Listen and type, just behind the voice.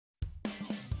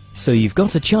So you've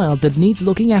got a child that needs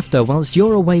looking after whilst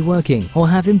you're away working or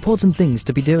have important things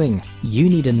to be doing. You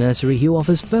need a nursery who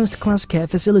offers first-class care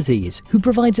facilities, who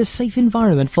provides a safe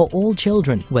environment for all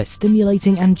children, where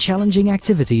stimulating and challenging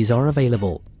activities are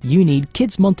available. You need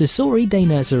Kidz Montessory Day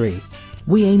Nursery.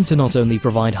 We aim to not only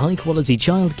provide high-quality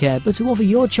childcare, but to offer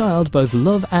your child both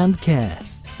love and care.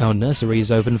 Our nursery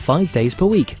is open 5 days per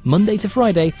week, Monday to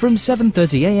Friday, from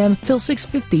 7:30 AM till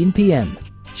 6:15 PM.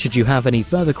 Should you have any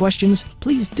further questions,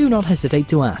 please do not hesitate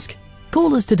to ask.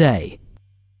 Call us today.